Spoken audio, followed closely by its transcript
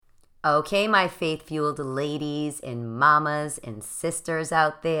Okay, my faith-fueled ladies and mamas and sisters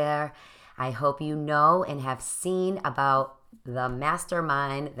out there, I hope you know and have seen about the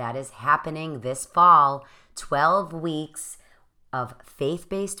mastermind that is happening this fall. 12 weeks of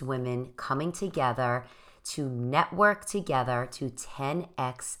faith-based women coming together to network together to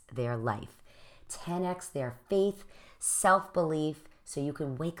 10x their life, 10x their faith, self-belief, so you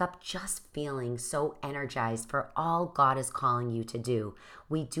can wake up just feeling so energized for all God is calling you to do.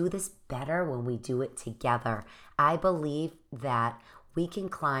 We do this better when we do it together. I believe that we can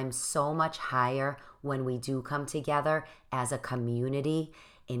climb so much higher when we do come together as a community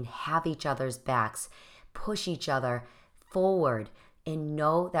and have each other's backs, push each other forward, and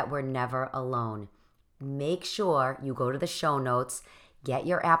know that we're never alone. Make sure you go to the show notes, get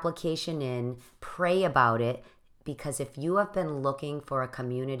your application in, pray about it, because if you have been looking for a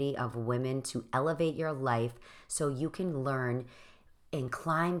community of women to elevate your life so you can learn and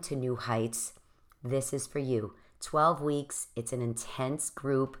climb to new heights, this is for you. 12 weeks, it's an intense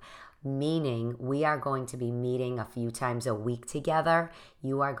group, meaning we are going to be meeting a few times a week together.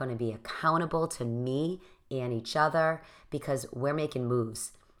 You are going to be accountable to me and each other because we're making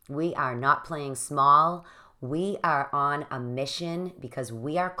moves. We are not playing small. We are on a mission because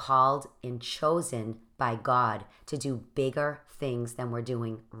we are called and chosen by God to do bigger things than we're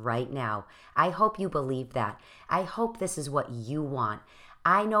doing right now. I hope you believe that. I hope this is what you want.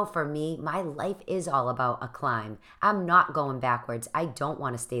 I know for me, my life is all about a climb. I'm not going backwards. I don't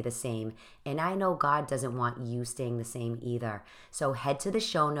want to stay the same. And I know God doesn't want you staying the same either. So head to the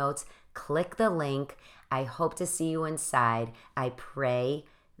show notes, click the link. I hope to see you inside. I pray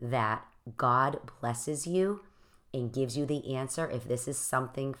that God blesses you and gives you the answer if this is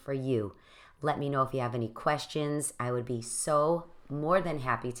something for you. Let me know if you have any questions. I would be so more than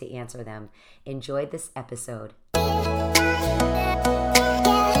happy to answer them. Enjoyed this episode.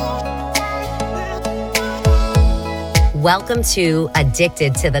 Welcome to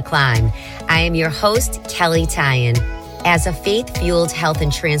Addicted to the Climb. I am your host, Kelly Tyan. As a faith-fueled health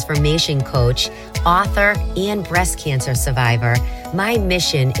and transformation coach, author, and breast cancer survivor, my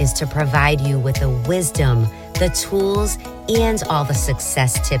mission is to provide you with the wisdom, the tools, and all the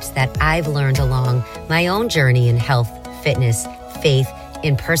success tips that I've learned along my own journey in health, fitness, faith,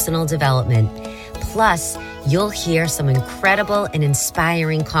 and personal development. Plus, you'll hear some incredible and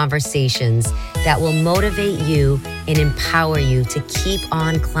inspiring conversations that will motivate you and empower you to keep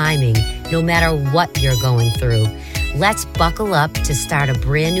on climbing no matter what you're going through. Let's buckle up to start a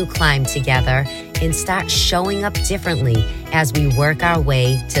brand new climb together and start showing up differently as we work our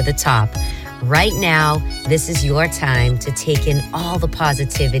way to the top. Right now, this is your time to take in all the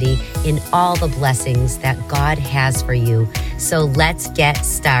positivity and all the blessings that God has for you. So let's get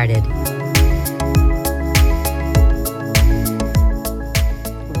started.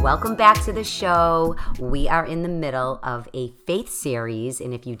 Welcome back to the show. We are in the middle of a faith series,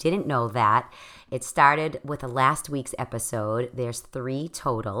 and if you didn't know that, it started with last week's episode. There's 3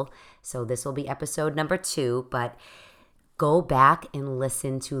 total, so this will be episode number 2, but go back and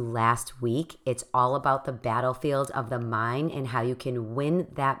listen to last week. It's all about the battlefield of the mind and how you can win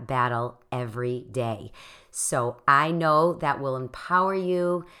that battle every day. So I know that will empower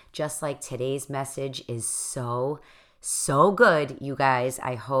you, just like today's message is so good, you guys.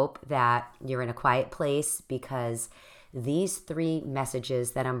 I hope that you're in a quiet place because these 3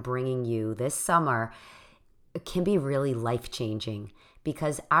 messages that I'm bringing you this summer can be really life-changing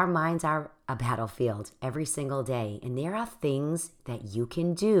because our minds are a battlefield every single day. And there are things that you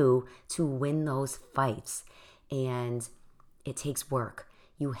can do to win those fights. And it takes work.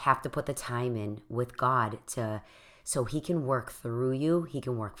 You have to put the time in with God so He can work through you. He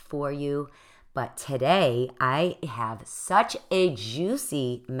can work for you. But today, I have such a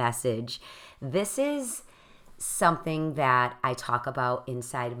juicy message. This is something that I talk about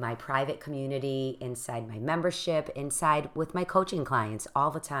inside my private community, inside my membership, inside with my coaching clients all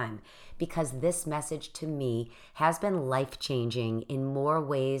the time, because this message to me has been life-changing in more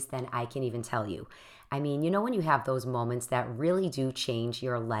ways than I can even tell you. I mean, you know when you have those moments that really do change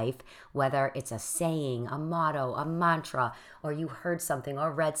your life, whether it's a saying, a motto, a mantra, or you heard something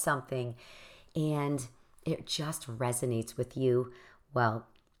or read something, and it just resonates with you. Well,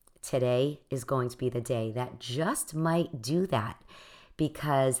 today is going to be the day that just might do that,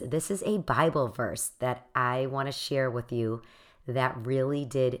 because this is a Bible verse that I want to share with you that really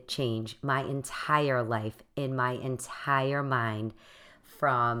did change my entire life in my entire mind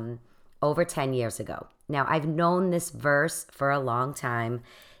from over 10 years ago. Now, I've known this verse for a long time,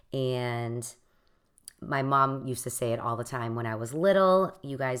 and my mom used to say it all the time when I was little.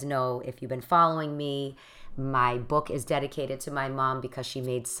 You guys know, if you've been following me, My book is dedicated to my mom because she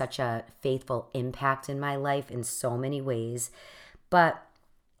made such a faithful impact in my life in so many ways. But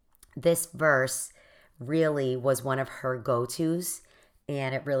this verse really was one of her go-tos,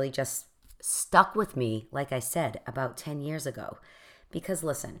 and it really just stuck with me, like I said, about 10 years ago. Because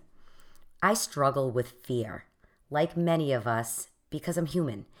listen, I struggle with fear, like many of us, because I'm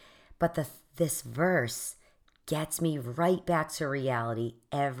human. But this verse gets me right back to reality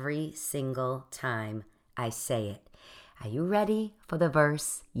every single time I say it. Are you ready for the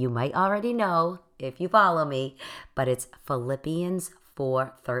verse? You might already know if you follow me, but it's Philippians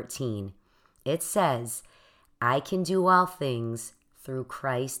 4:13. It says, I can do all things through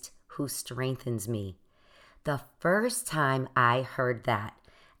Christ who strengthens me. The first time I heard that,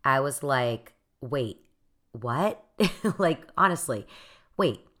 I was like, wait, what? Like, honestly,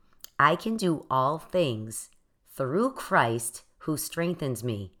 wait, I can do all things through Christ who strengthens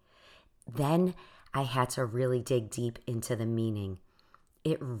me. Then I had to really dig deep into the meaning.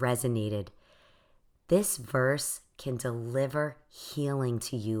 It resonated. This verse can deliver healing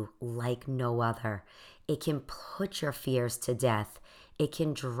to you like no other. It can put your fears to death. It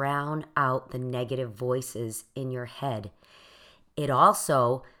can drown out the negative voices in your head. It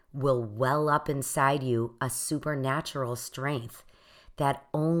also will well up inside you a supernatural strength that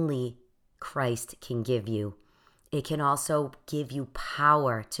only Christ can give you. It can also give you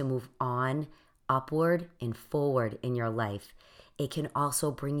power to move on, upward, and forward in your life. It can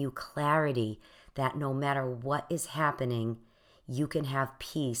also bring you clarity that no matter what is happening, you can have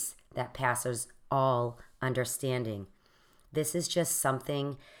peace that passes all understanding. This is just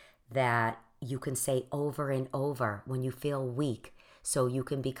something that you can say over and over when you feel weak, so you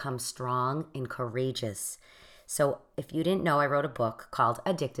can become strong and courageous. So if you didn't know, I wrote a book called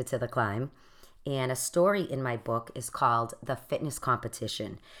Addicted to the Climb. And a story in my book is called The Fitness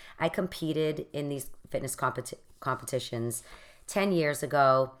Competition. I competed in these fitness competitions 10 years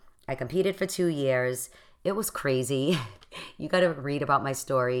ago. I competed for 2 years. It was crazy. You got to read about my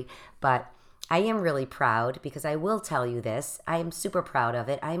story. But I am really proud because I will tell you this. I am super proud of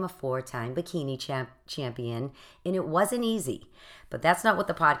it. I am a 4-time bikini champion, and it wasn't easy. But that's not what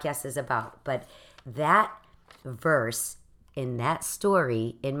the podcast is about. But that verse in that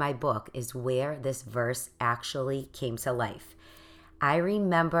story in my book is where this verse actually came to life. I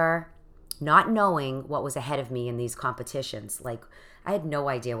remember not knowing what was ahead of me in these competitions. Like, I had no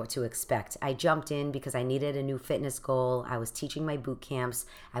idea what to expect. I jumped in because I needed a new fitness goal. I was teaching my boot camps.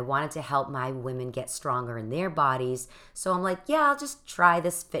 I wanted to help my women get stronger in their bodies. So I'm like, yeah, I'll just try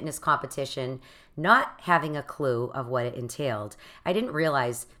this fitness competition, not having a clue of what it entailed. I didn't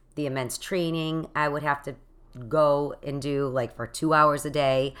realize the immense training I would have to go and do like for 2 hours a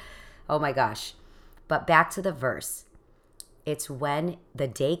day. Oh my gosh. But back to the verse. It's when the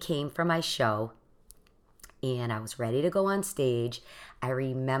day came for my show and I was ready to go on stage. I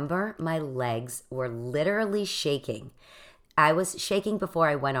remember my legs were literally shaking. I was shaking before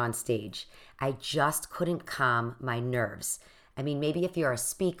I went on stage. I just couldn't calm my nerves. I mean, maybe if you're a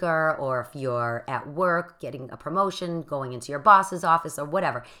speaker or if you're at work getting a promotion, going into your boss's office or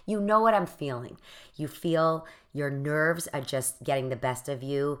whatever, you know what I'm feeling. You feel your nerves are just getting the best of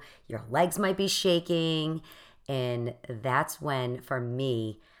you. Your legs might be shaking. And that's when, for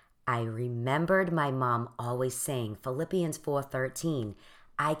me, I remembered my mom always saying, Philippians 4:13,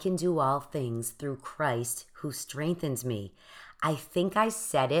 I can do all things through Christ who strengthens me. I think I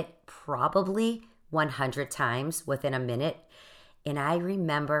said it probably 100 times within a minute. And I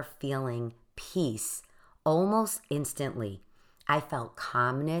remember feeling peace almost instantly. I felt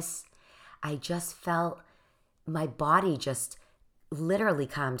calmness. I just felt my body just literally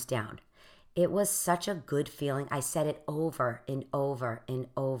calmed down. It was such a good feeling. I said it over and over and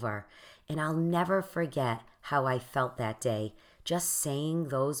over. And I'll never forget how I felt that day, just saying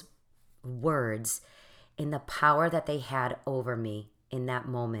those words and the power that they had over me in that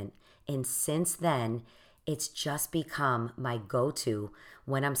moment. And since then, it's just become my go-to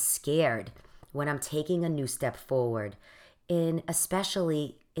when I'm scared, when I'm taking a new step forward, and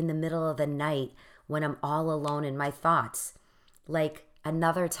especially in the middle of the night when I'm all alone in my thoughts. Like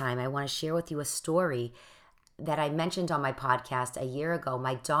another time, I want to share with you a story that I mentioned on my podcast a year ago.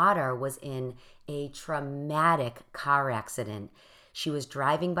 My daughter was in a traumatic car accident. She was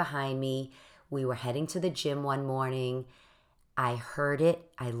driving behind me. We were heading to the gym one morning. I heard it.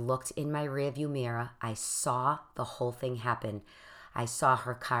 I looked in my rearview mirror. I saw the whole thing happen. I saw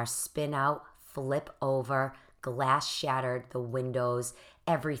her car spin out, flip over, glass shattered, the windows,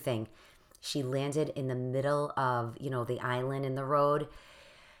 everything. She landed in the middle of, the island in the road.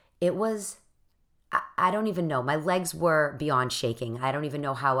 It was I don't even know. My legs were beyond shaking. I don't even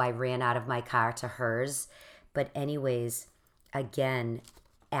know how I ran out of my car to hers. But anyways, again,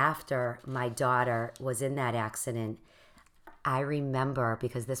 after my daughter was in that accident, I remember,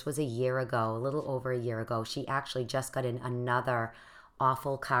 because this was a year ago, a little over a year ago, she actually just got in another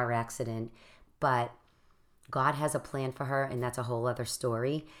awful car accident. But God has a plan for her, and that's a whole other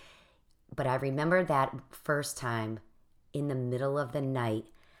story. But I remember that first time in the middle of the night,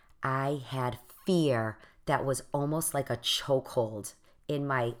 I had fear that was almost like a chokehold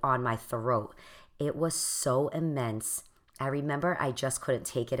on my throat. It was so immense. I remember I just couldn't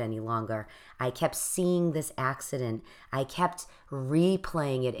take it any longer. I kept seeing this accident. I kept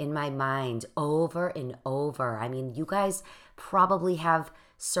replaying it in my mind over and over. I mean, you guys probably have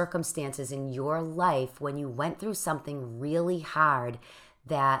circumstances in your life when you went through something really hard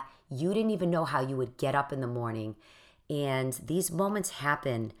that you didn't even know how you would get up in the morning. And these moments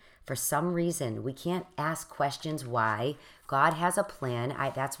happen for some reason. We can't ask questions why. God has a plan.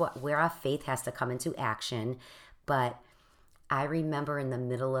 That's where our faith has to come into action. But I remember in the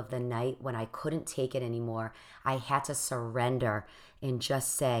middle of the night when I couldn't take it anymore, I had to surrender and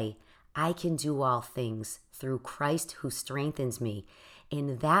just say, I can do all things through Christ who strengthens me.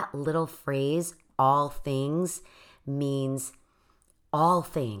 And that little phrase, all things, means all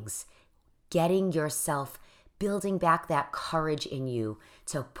things. Getting yourself, building back that courage in you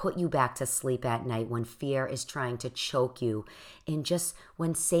to put you back to sleep at night when fear is trying to choke you. And just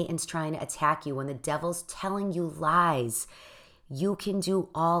when Satan's trying to attack you, when the devil's telling you lies, you can do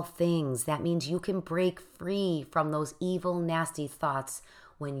all things. That means you can break free from those evil, nasty thoughts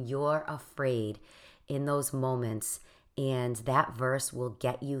when you're afraid in those moments. And that verse will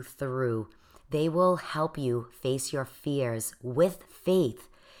get you through. They will help you face your fears with faith.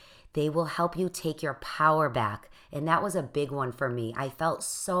 They will help you take your power back. And that was a big one for me. I felt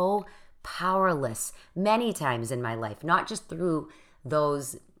so powerless many times in my life, not just through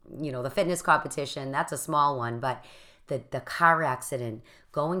those, the fitness competition, that's a small one, but the car accident,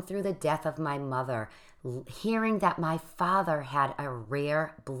 going through the death of my mother, hearing that my father had a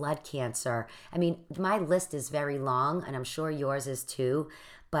rare blood cancer. I mean, my list is very long, and I'm sure yours is too.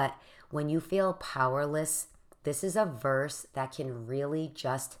 But when you feel powerless, this is a verse that can really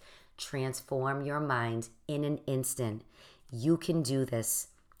just transform your mind in an instant. You can do this.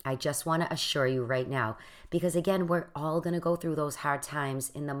 I just want to assure you right now, because again, we're all going to go through those hard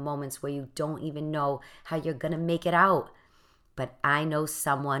times in the moments where you don't even know how you're going to make it out. But I know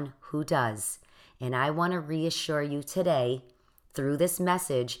someone who does. And I want to reassure you today through this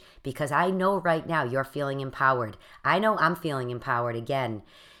message, because I know right now you're feeling empowered. I know I'm feeling empowered again.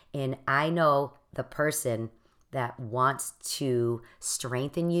 And I know the person that wants to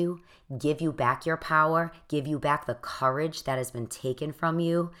strengthen you, give you back your power, give you back the courage that has been taken from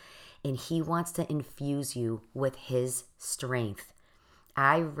you, and he wants to infuse you with his strength.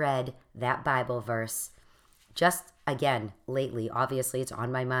 I read that Bible verse just again lately. Obviously, it's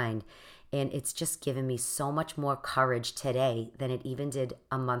on my mind, and it's just given me so much more courage today than it even did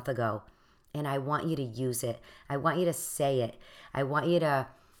a month ago. And I want you to use it. I want you to say it. I want you to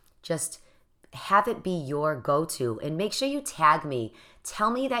just have it be your go-to, and make sure you tag me.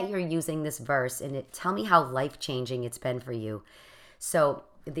 Tell me that you're using this verse, and tell me how life-changing it's been for you. So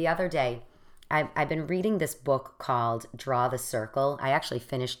the other day, I've been reading this book called Draw the Circle. I actually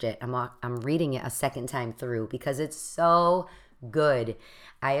finished it. I'm reading it a second time through because it's so good.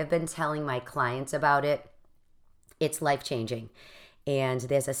 I have been telling my clients about it. It's life-changing. And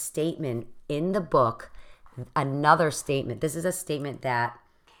there's a statement in the book, another statement. This is a statement that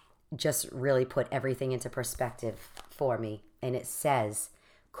just really put everything into perspective for me. And it says,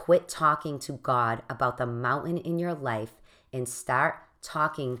 quit talking to God about the mountain in your life and start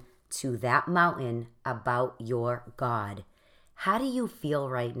talking to that mountain about your God. How do you feel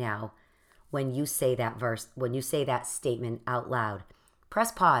right now when you say that verse, when you say that statement out loud?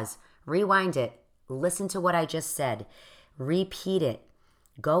 Press pause, rewind it, listen to what I just said, repeat it.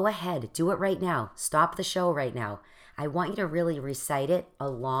 Go ahead, do it right now. Stop the show right now. I want you to really recite it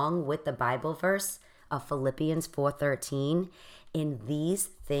along with the Bible verse of Philippians 4:13. And these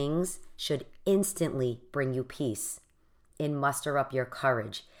things should instantly bring you peace and muster up your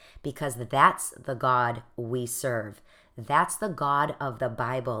courage, because that's the God we serve. That's the God of the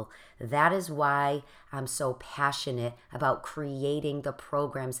Bible. That is why I'm so passionate about creating the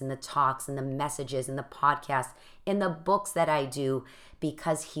programs and the talks and the messages and the podcasts and the books that I do,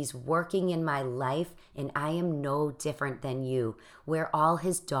 because he's working in my life and I am no different than you. We're all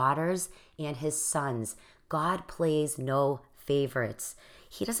his daughters and his sons. God plays no favorites.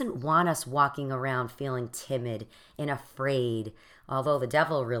 He doesn't want us walking around feeling timid and afraid, although the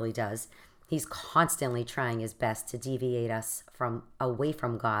devil really does. He's constantly trying his best to deviate us away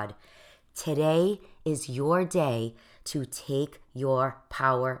from God. Today is your day to take your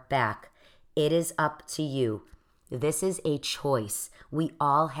power back. It is up to you. This is a choice. We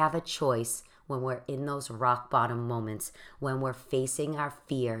all have a choice when we're in those rock bottom moments, when we're facing our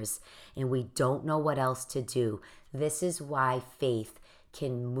fears and we don't know what else to do. This is why faith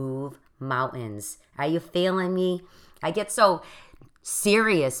can move mountains. Are you feeling me? I get so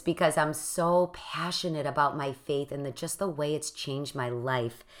serious because I'm so passionate about my faith and just the way it's changed my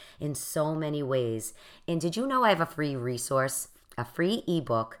life in so many ways. And did you know I have a free resource, a free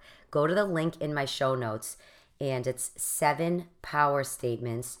ebook? Go to the link in my show notes, and it's 7 power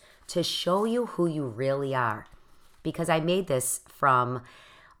statements to show you who you really are. Because I made this from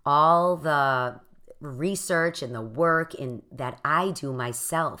all the research and the work that I do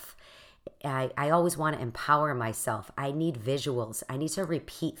myself. I always want to empower myself. I need visuals. I need to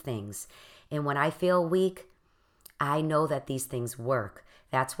repeat things. And when I feel weak, I know that these things work.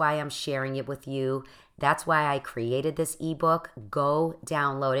 That's why I'm sharing it with you. That's why I created this ebook. Go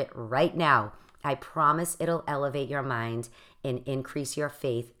download it right now. I promise it'll elevate your mind and increase your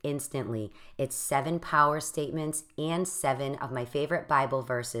faith instantly. It's 7 power statements and 7 of my favorite Bible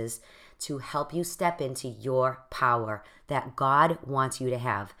verses to help you step into your power that God wants you to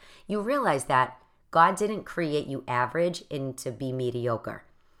have. You realize that God didn't create you average and to be mediocre.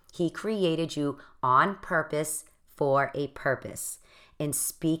 He created you on purpose for a purpose. And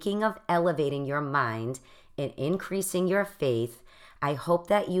speaking of elevating your mind and increasing your faith, I hope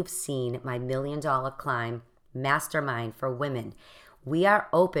that you've seen my $1 Million Climb Mastermind for Women. We are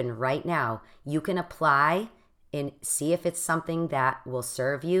open right now. You can apply and see if it's something that will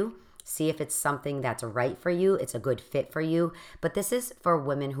serve you. See if it's something that's right for you. It's a good fit for you. But this is for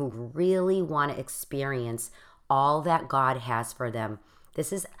women who really want to experience all that God has for them.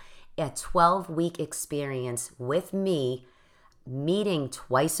 This is a 12-week experience with me, meeting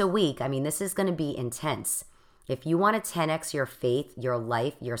twice a week. I mean, this is going to be intense. If you want to 10x your faith, your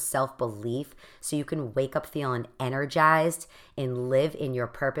life, your self-belief, so you can wake up feeling energized and live in your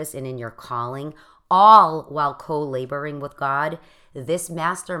purpose and in your calling, all while co-laboring with God, this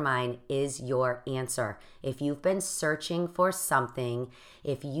mastermind is your answer. If you've been searching for something,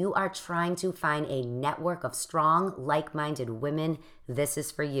 if you are trying to find a network of strong, like-minded women, this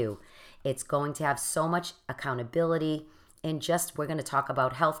is for you. It's going to have so much accountability. And we're going to talk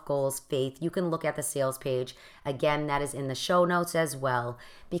about health goals, faith. You can look at the sales page. Again, that is in the show notes as well,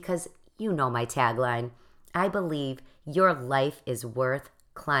 because you know my tagline. I believe your life is worth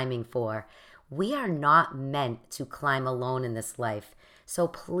climbing for. We are not meant to climb alone in this life. So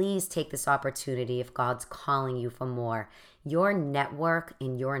please take this opportunity if God's calling you for more. Your network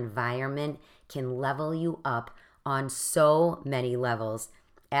and your environment can level you up on so many levels,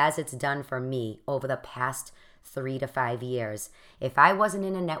 as it's done for me over the past 3 to 5 years. If I wasn't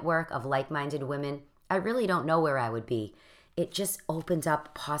in a network of like-minded women, I really don't know where I would be. It just opened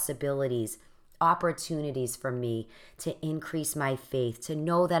up possibilities, opportunities for me to increase my faith, to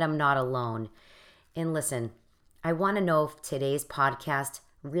know that I'm not alone. And listen, I want to know if today's podcast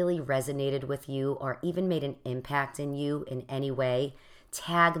really resonated with you or even made an impact in you in any way.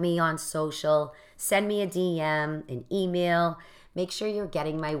 Tag me on social, send me a DM, an email. Make sure you're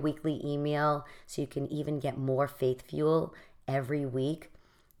getting my weekly email so you can even get more faith fuel every week.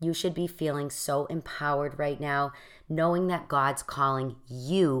 You should be feeling so empowered right now, knowing that God's calling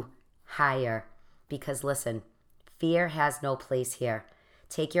you higher. Because listen, fear has no place here.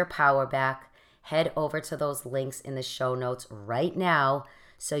 Take your power back. Head over to those links in the show notes right now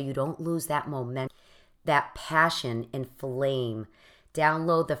so you don't lose that momentum, that passion and flame.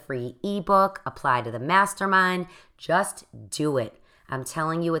 Download the free ebook, apply to the mastermind, just do it. I'm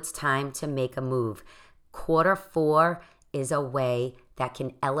telling you, it's time to make a move. Q4 is a way that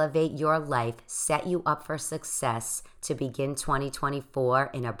can elevate your life, set you up for success to begin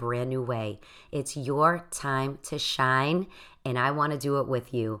 2024 in a brand new way. It's your time to shine, and I want to do it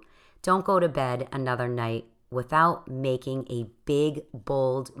with you. Don't go to bed another night without making a big,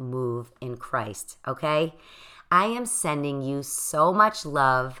 bold move in Christ, okay? I am sending you so much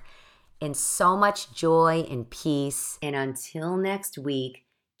love and so much joy and peace. And until next week,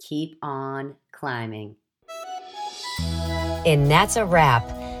 keep on climbing. And that's a wrap.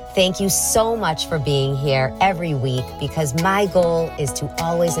 Thank you so much for being here every week, because my goal is to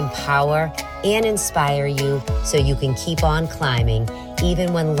always empower and inspire you so you can keep on climbing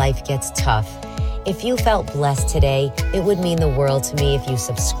even when life gets tough. If you felt blessed today, it would mean the world to me if you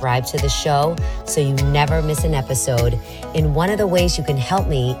subscribe to the show so you never miss an episode. And one of the ways you can help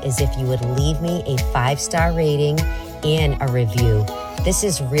me is if you would leave me a 5-star rating and a review. This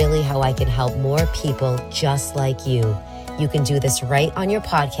is really how I can help more people just like you. You can do this right on your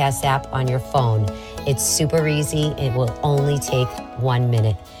podcast app on your phone. It's super easy. It will only take 1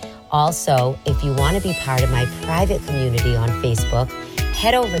 minute. Also, if you want to be part of my private community on Facebook,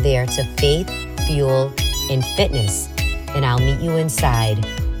 head over there to Faith, Fuel, and Fitness, and I'll meet you inside.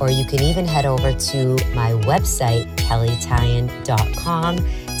 Or you can even head over to my website, kellytyan.com,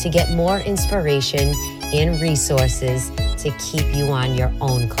 to get more inspiration and resources to keep you on your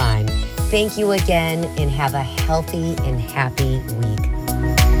own climb. Thank you again, and have a healthy and happy week.